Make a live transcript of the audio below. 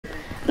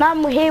Now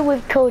I'm here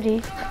with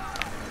Cody.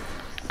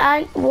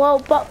 And, well,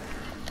 but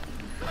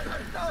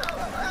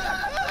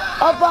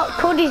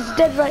Cody's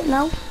dead right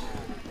now.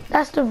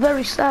 That's the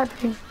very sad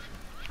thing.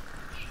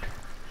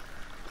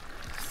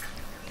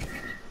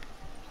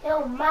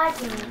 Oh,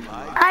 Maggie.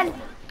 And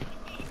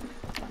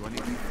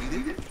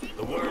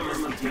The world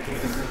must be taken to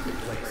a different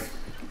place.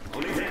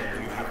 Only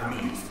then you have the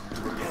means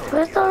to repel.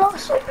 where's the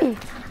last zombie?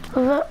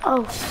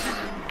 Oh.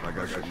 Like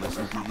I should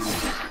listen to you.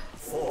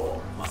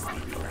 Four must be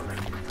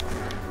corrected.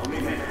 Only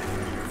then.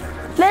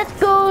 Let's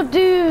go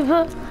do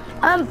the,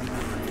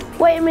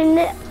 wait a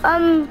minute,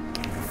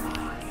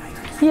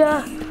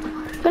 yeah.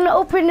 Gonna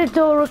open the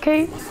door,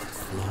 okay?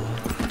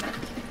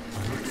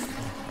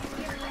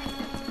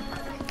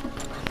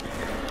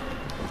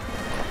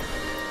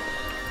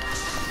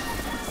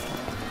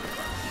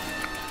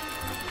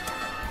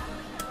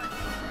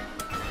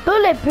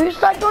 Bullet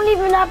boost, I don't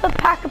even have a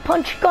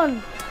pack-a-punch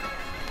gun.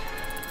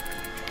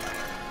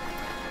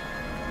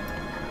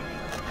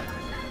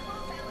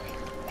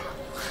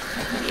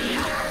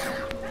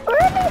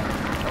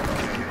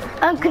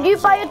 Really? Could you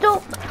buy a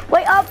door?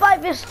 Wait, I'll buy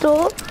this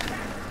door.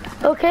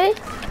 Okay?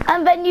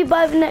 And then you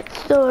buy the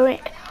next door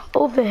right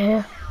over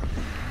here.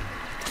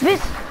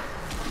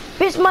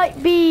 This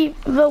might be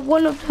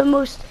one of the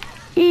most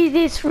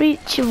easiest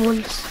reaching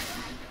ones.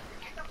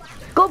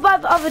 Go buy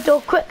the other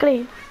door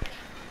quickly.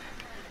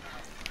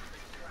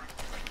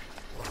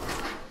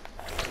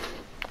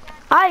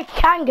 I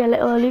can get it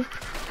early.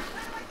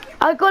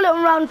 I got it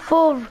on round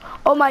 4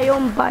 on my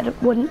own by the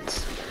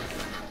once.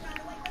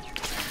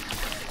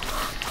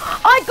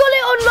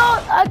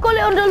 I got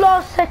it on the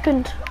last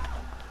second.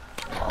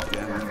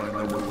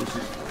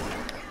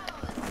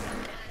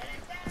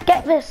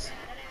 Get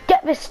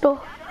this door.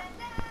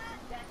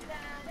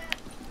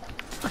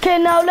 Okay,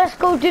 now let's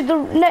go do the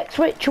next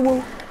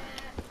ritual.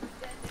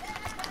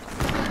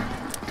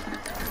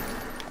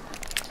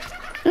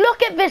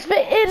 Look at this,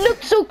 it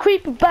looks so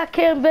creepy back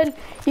here, and then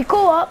you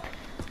go up,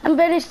 and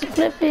then it's the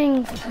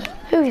flipping,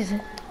 who is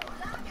it?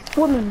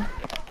 Woman.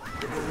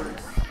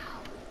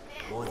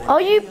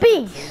 Are you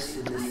beast?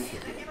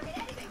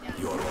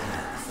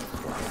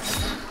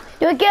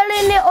 You're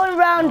getting it on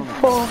round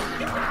 4.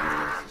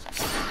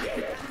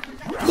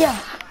 Yeah.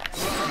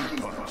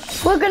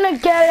 We're gonna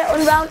get it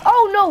on round,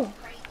 oh no!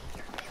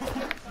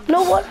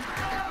 No what?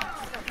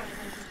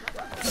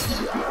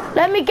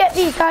 Let me get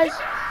these guys.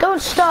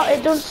 Don't start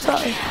it, don't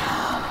start it.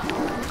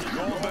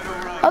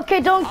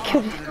 Okay, don't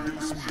kill it.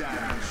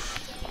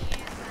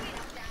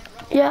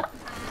 Yeah.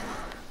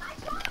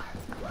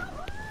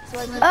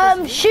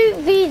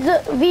 Shoot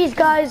these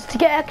guys to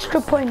get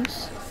extra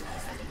points.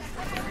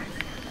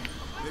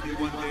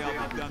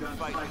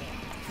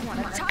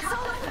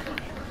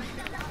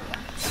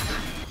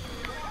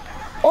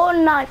 Or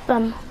knife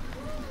them.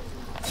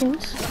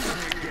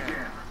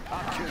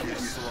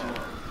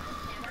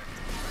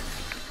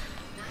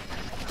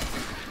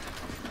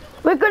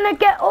 We're gonna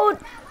get all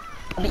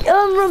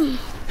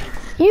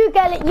you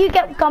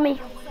get gummy.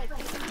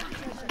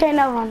 Okay,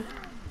 now run.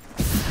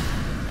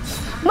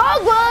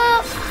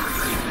 Margaret!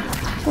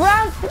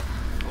 Round.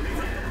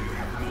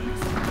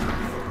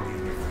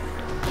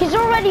 He's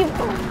already.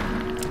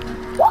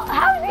 What?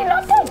 How is he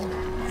not dead?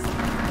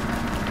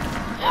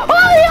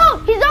 Oh no!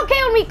 He's okay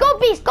on me. Go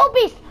beast! Go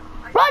beast!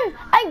 Run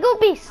and go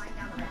beast!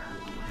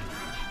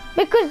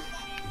 Because.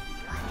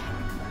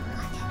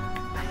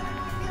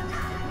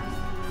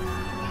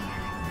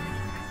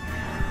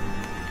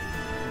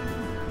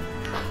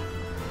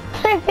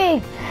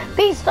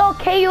 Beast all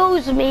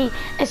KOs me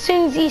as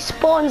soon as he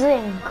spawns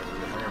in.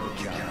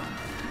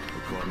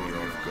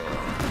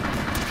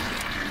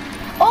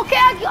 Okay,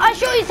 I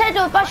shot his head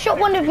off. I shot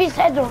one of his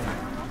head off.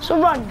 So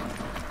run.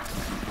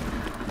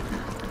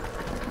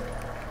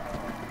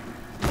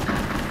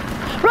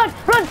 Run,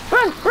 run,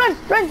 run, run,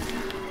 run.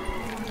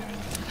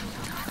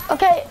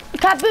 Okay,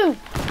 kaboom.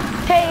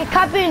 Okay,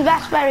 kaboom,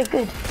 that's very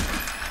good.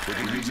 We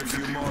can use a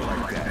few more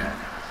like that.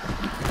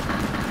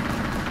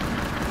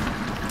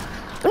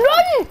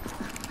 Run!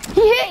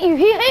 He hit you,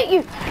 he hit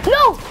you.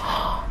 No!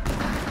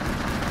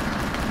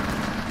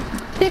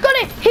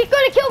 He's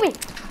gonna kill me.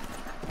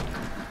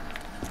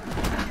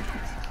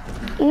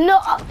 No.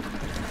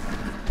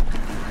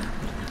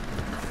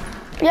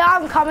 Yeah,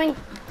 I'm coming.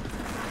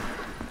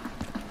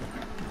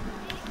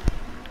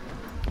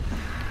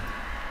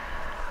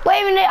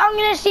 Wait a minute, I'm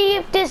gonna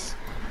see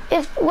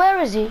where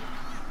is he?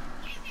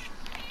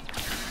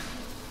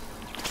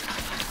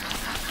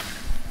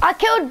 I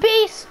killed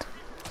Beast.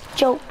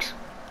 Jokes.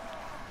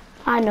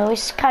 I know,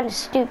 it's kind of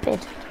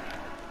stupid.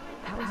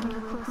 That was a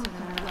little closer than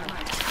I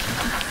liked.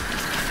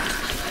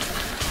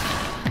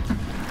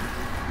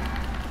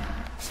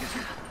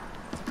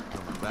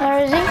 Where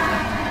is he?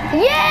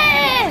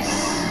 Yes!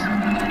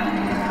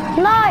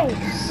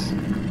 Nice!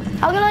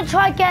 I'm gonna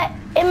try get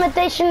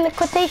imitation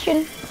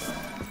liquidation.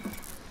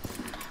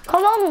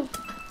 Come on!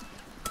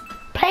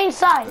 Plain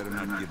sight.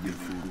 Better not give me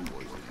food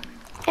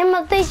poisoning.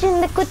 Imitation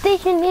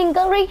liquidation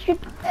ingration.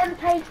 In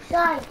plain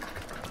sight.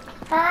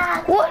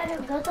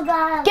 What? Go to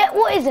bed. Get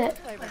what is it?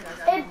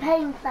 In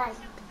plain sight.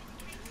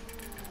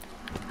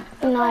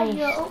 Nice.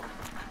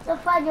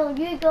 Nathaniel,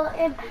 you got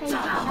impatient.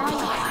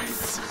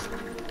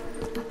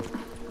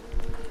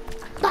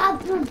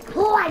 That's the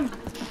point.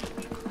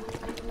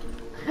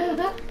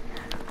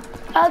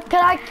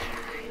 Can I?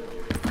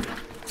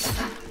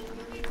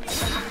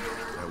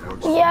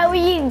 Yeah,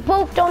 we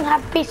both don't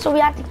have beasts, so we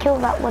have to kill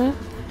that one.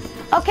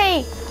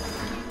 Okay.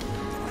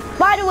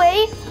 By the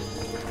way,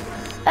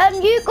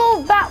 you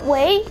go that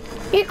way,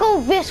 you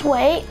go this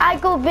way, I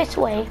go this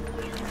way.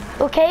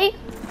 Okay?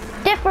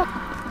 Different.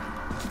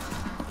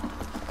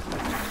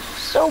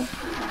 So.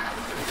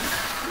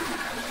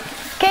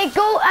 Okay,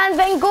 go and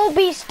then go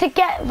beast to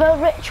get the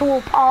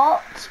ritual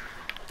part.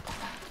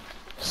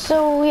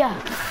 So yeah,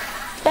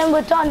 then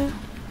we're done.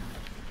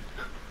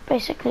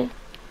 Basically.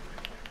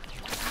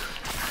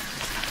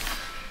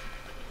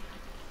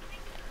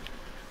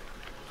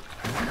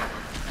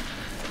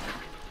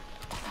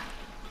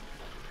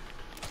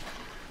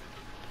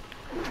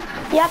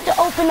 You have to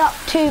open up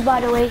 2,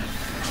 by the way.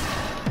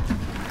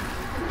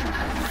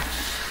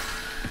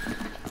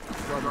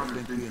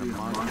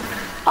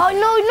 Oh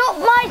no, not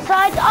my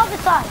side, the other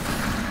side.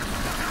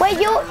 Where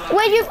you,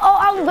 oh,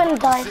 I'm gonna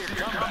die.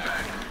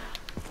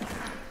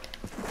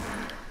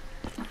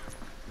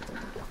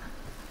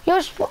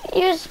 You're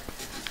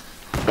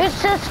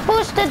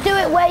supposed to do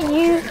it where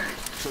you...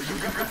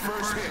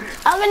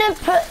 I'm gonna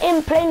put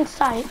in plain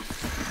sight.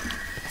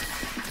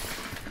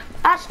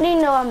 Actually,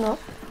 no, I'm not.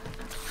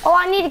 Oh,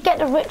 I need to get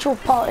the ritual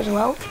part as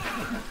well.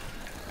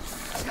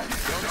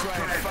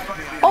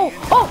 Oh,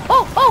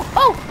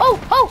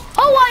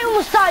 I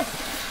almost died.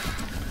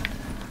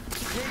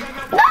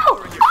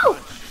 No,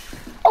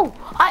 oh,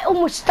 I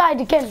almost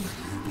died again.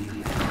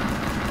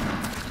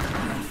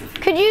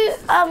 Could you,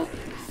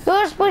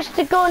 you're supposed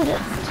to go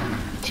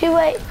to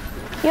where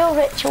your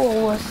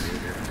ritual was.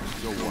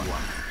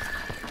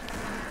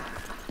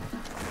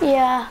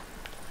 Yeah,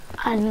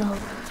 I know.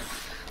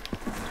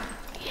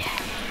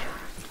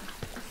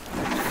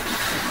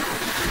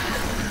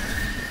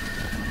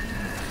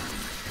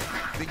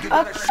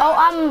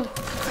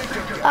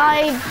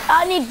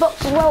 I need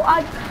books as well.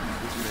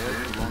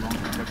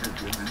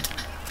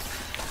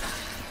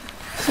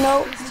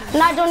 No,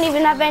 and I don't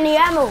even have any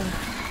ammo.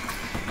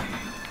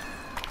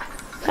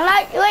 Can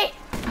I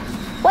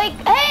wait?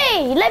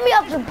 Hey, let me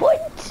have some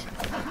points.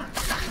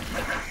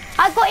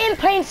 I got in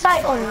plain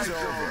sight on it.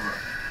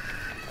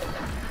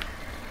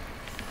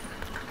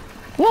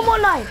 One more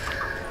knife.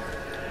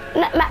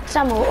 Max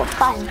ammo,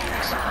 fine.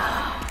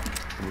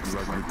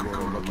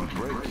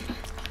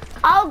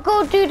 I'll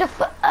go do the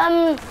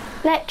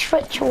next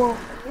ritual.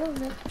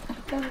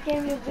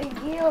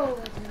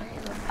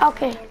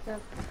 Okay.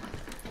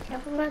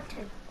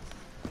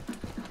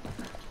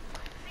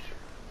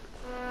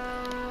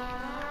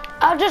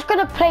 I'm just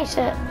gonna place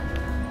it.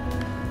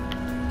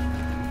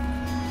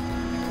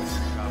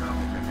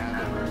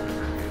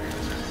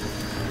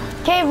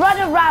 Okay, run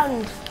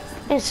around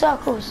in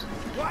circles.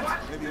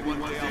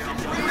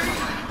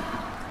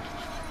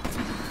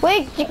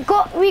 We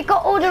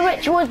got all the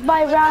rituals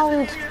by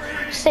round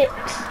 6.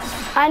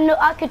 I know,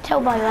 I could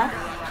tell by that.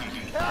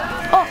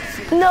 Oh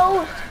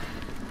no,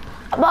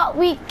 but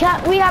we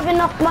can't. We have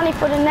enough money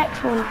for the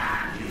next one.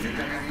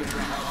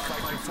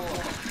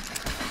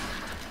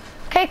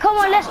 Okay, come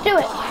on, let's do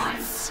it.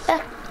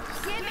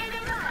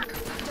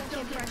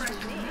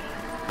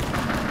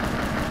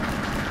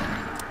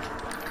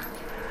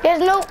 There's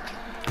no.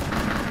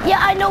 Yeah,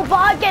 I know, but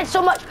I get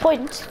so much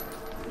points.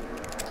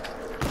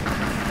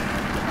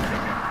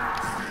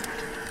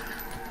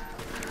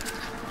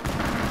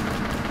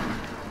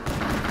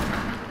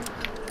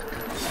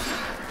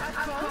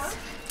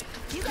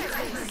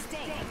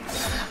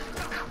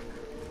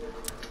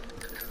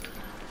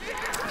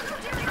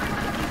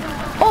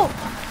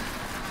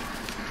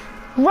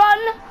 Run!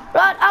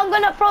 Run! I'm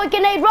gonna throw a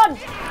grenade! Run!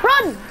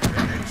 Run!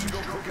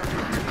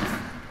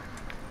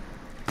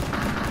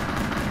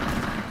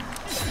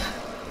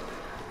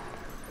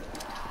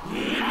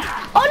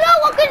 Oh no!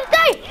 I'm gonna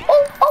die!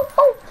 Oh!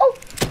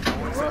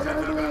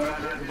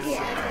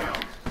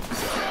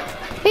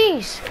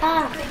 Please!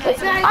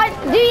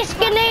 This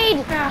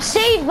grenade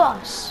save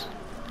us!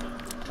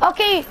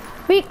 Okay,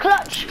 we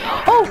clutch!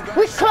 Oh!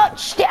 We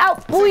clutched it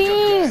out,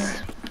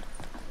 boys!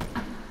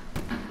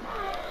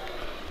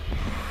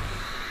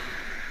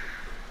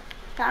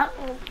 That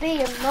will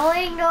be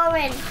annoying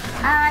orange.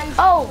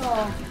 Oh,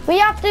 we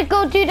have to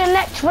go do the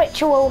next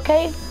ritual,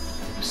 okay?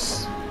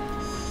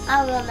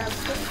 I'm gonna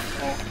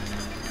beat it.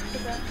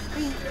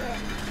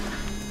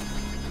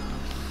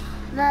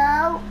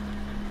 No.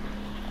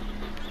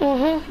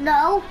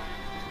 No.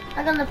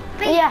 I'm gonna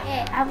beat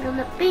it. I'm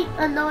gonna beat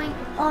annoying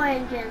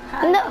oranges.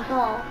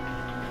 No.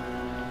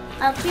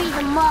 I'll be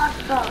the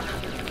master.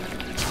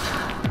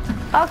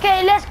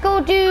 Okay, let's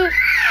go do...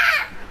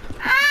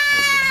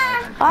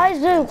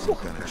 Isaac,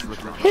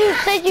 who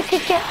said you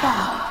could get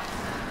that?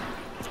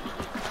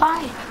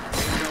 Fine.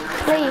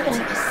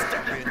 Later.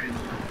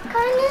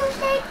 Can you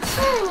take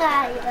turns,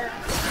 Isaac?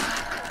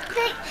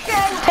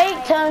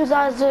 Take turns,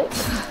 Isaac.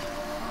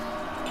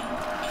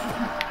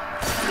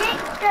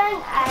 Take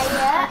turns, Isaac.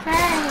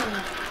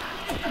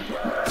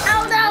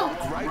 Oh no!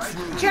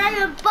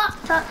 Giant butt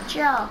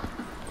toucher.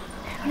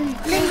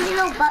 Leave me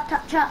alone, butt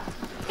toucher.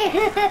 Leave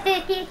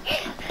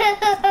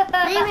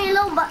me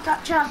alone, butt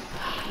toucher.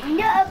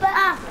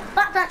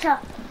 Butt toucher.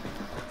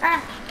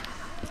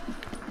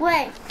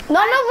 Wait.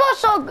 None of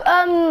us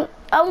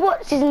are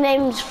what's his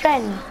name's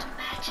friend.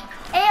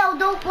 Ew,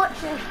 don't watch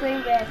this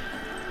movie.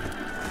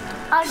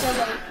 I don't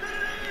know.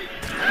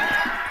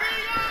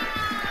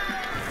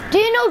 Do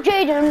you know,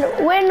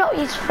 Jaden, we're not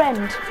his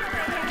friend.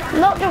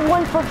 Not the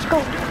one from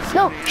school.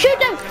 No,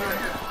 shoot him!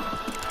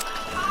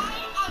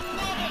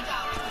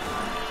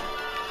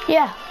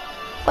 Yeah.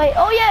 Wait,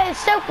 oh yeah, it's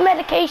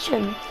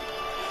self-medication.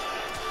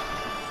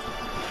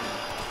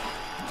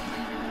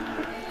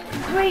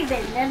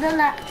 Breathing in the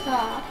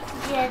laptop.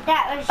 Yeah,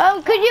 that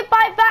was... Could you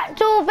buy that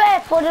tool there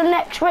for the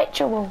next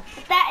ritual?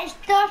 That is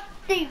so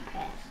stupid.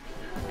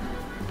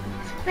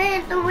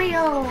 Spin the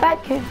wheel.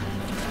 Thank you.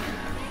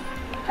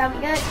 I'm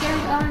good,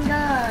 good.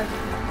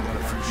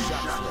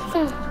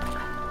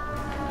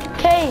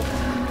 Okay.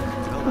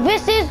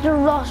 This is the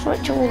last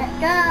ritual. Let's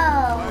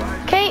go.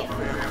 Okay.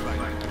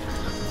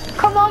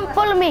 Come on,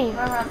 follow me.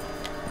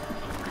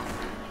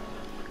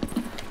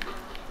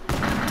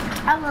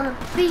 I'm gonna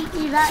beat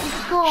you that is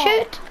score.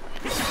 Shoot.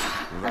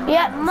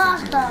 Yeah.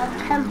 Master of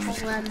Temple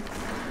then.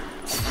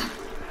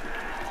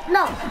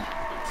 No.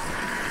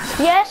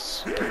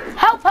 Yes.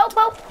 Help, help,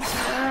 help.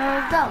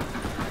 Go.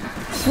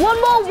 One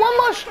more.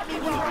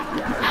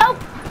 Help,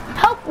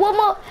 help, one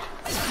more.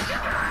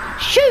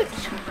 Shoot.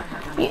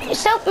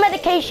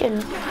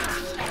 Self-medication.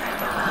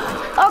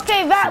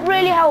 Okay, that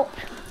really helped.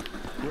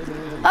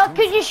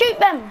 Could you shoot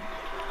them?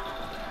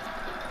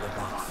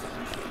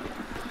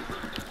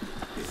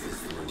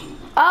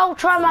 I'll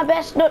try my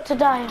best not to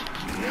die.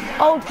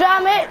 Oh,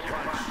 damn it.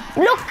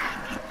 Look.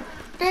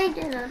 They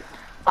didn't.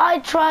 I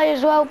try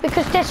as well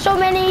because there's so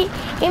many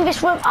in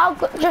this room. I'll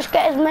just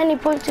get as many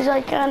points as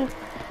I can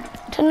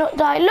to not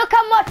die. Look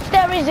how much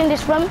there is in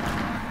this room.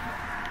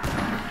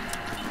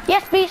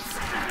 Yes, please.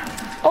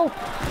 Oh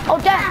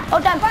damn, oh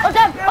damn, oh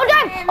damn, oh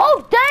damn,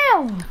 oh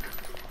damn.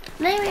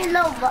 Leave me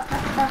alone, butt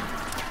toucher.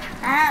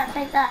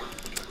 Take that.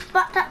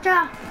 Butt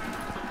toucher.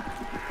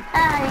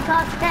 You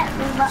can't get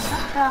me, butt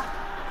toucher.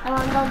 I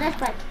want to go this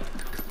way.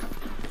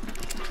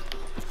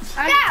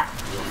 Yeah.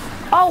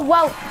 Oh,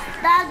 well.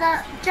 That's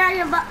a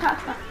giant butt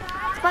toucher.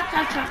 Butt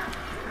toucher.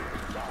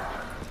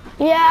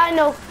 Yeah, I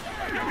know.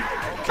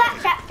 Butt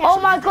toucher. Oh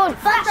my god.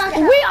 Butt toucher.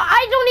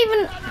 I don't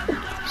even...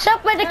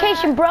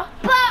 Self-medication, bruh.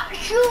 Butt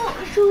shoot.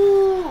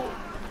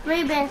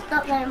 Ruben,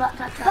 stop getting butt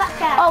toucher. Butt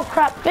toucher. Oh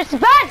crap, this is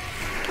bad.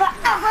 Butt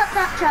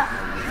toucher.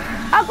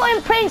 I've got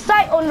in plain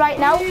sight on right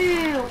now.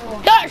 Ew.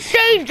 That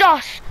saved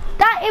us.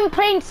 That in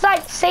plain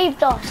sight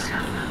saved us.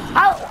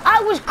 I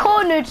was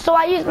cornered, so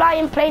I used that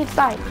in plain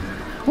sight.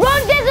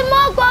 Run, there's a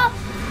Margaret!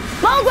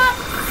 Margaret!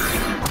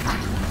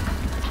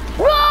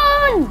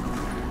 Run!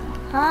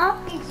 Huh?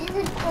 This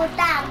is go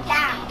down.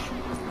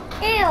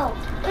 Ew.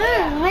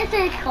 This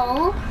is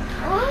cool.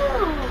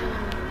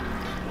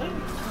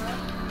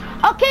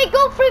 Okay,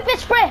 go through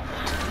this rift.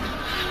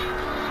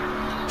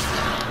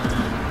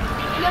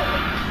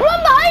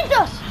 Run behind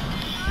us!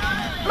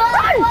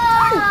 Run!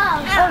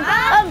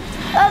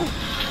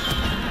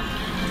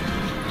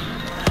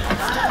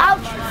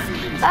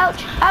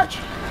 Ouch.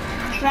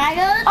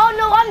 Dragon? Oh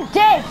no, I'm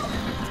dead.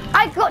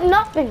 I got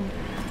nothing.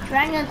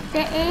 Dragon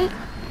City?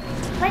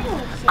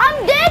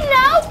 I'm dead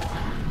now.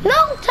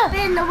 No,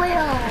 Spin the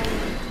wheel.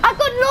 I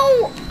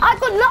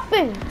got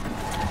nothing.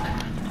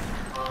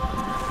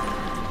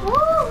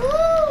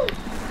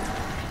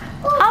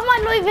 How am I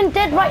not even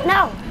dead right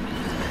now?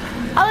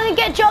 I'm gonna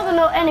get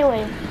Juggernaut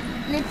anyway.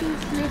 Slippy.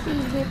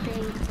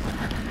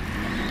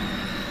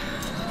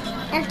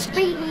 It's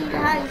beating the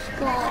high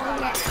score,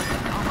 yeah.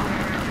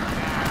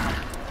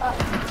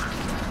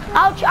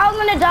 Ouch, I'm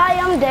gonna die,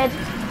 I'm dead.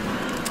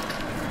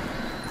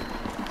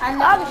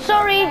 I'm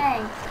sorry.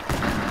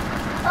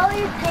 Oh,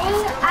 you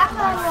ping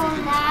Apple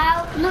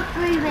now. Look,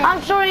 Ruben.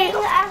 I'm sorry.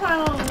 Ping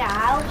Apple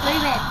now.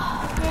 Ruben.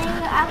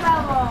 Ping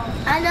Apple.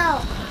 I know.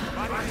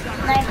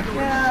 Let's go.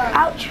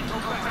 Ouch.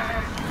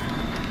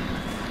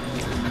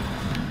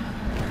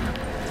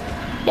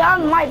 Yeah, I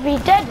might be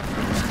dead.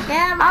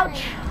 Yeah,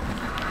 ouch.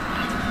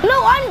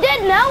 No, I'm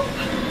dead now.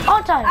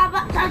 Aren't I? How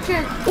about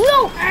touches?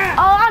 No. Oh,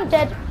 I'm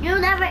dead. You'll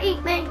never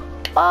eat me.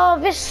 Oh,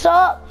 this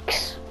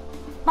sucks.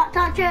 Butt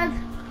touches.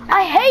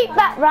 I hate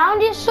that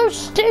round. It's so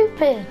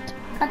stupid.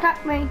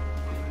 Attack me.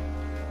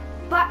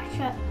 Butt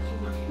touches.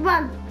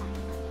 Run.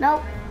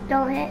 Nope.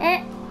 Don't hit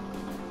it.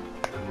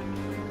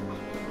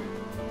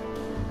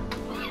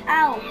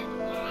 Ow.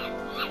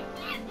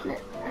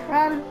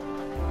 Run.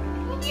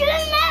 You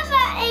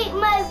never eat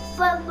my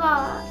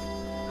burger.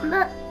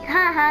 Look,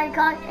 haha, you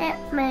can't hit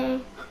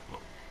me.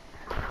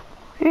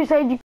 Who said you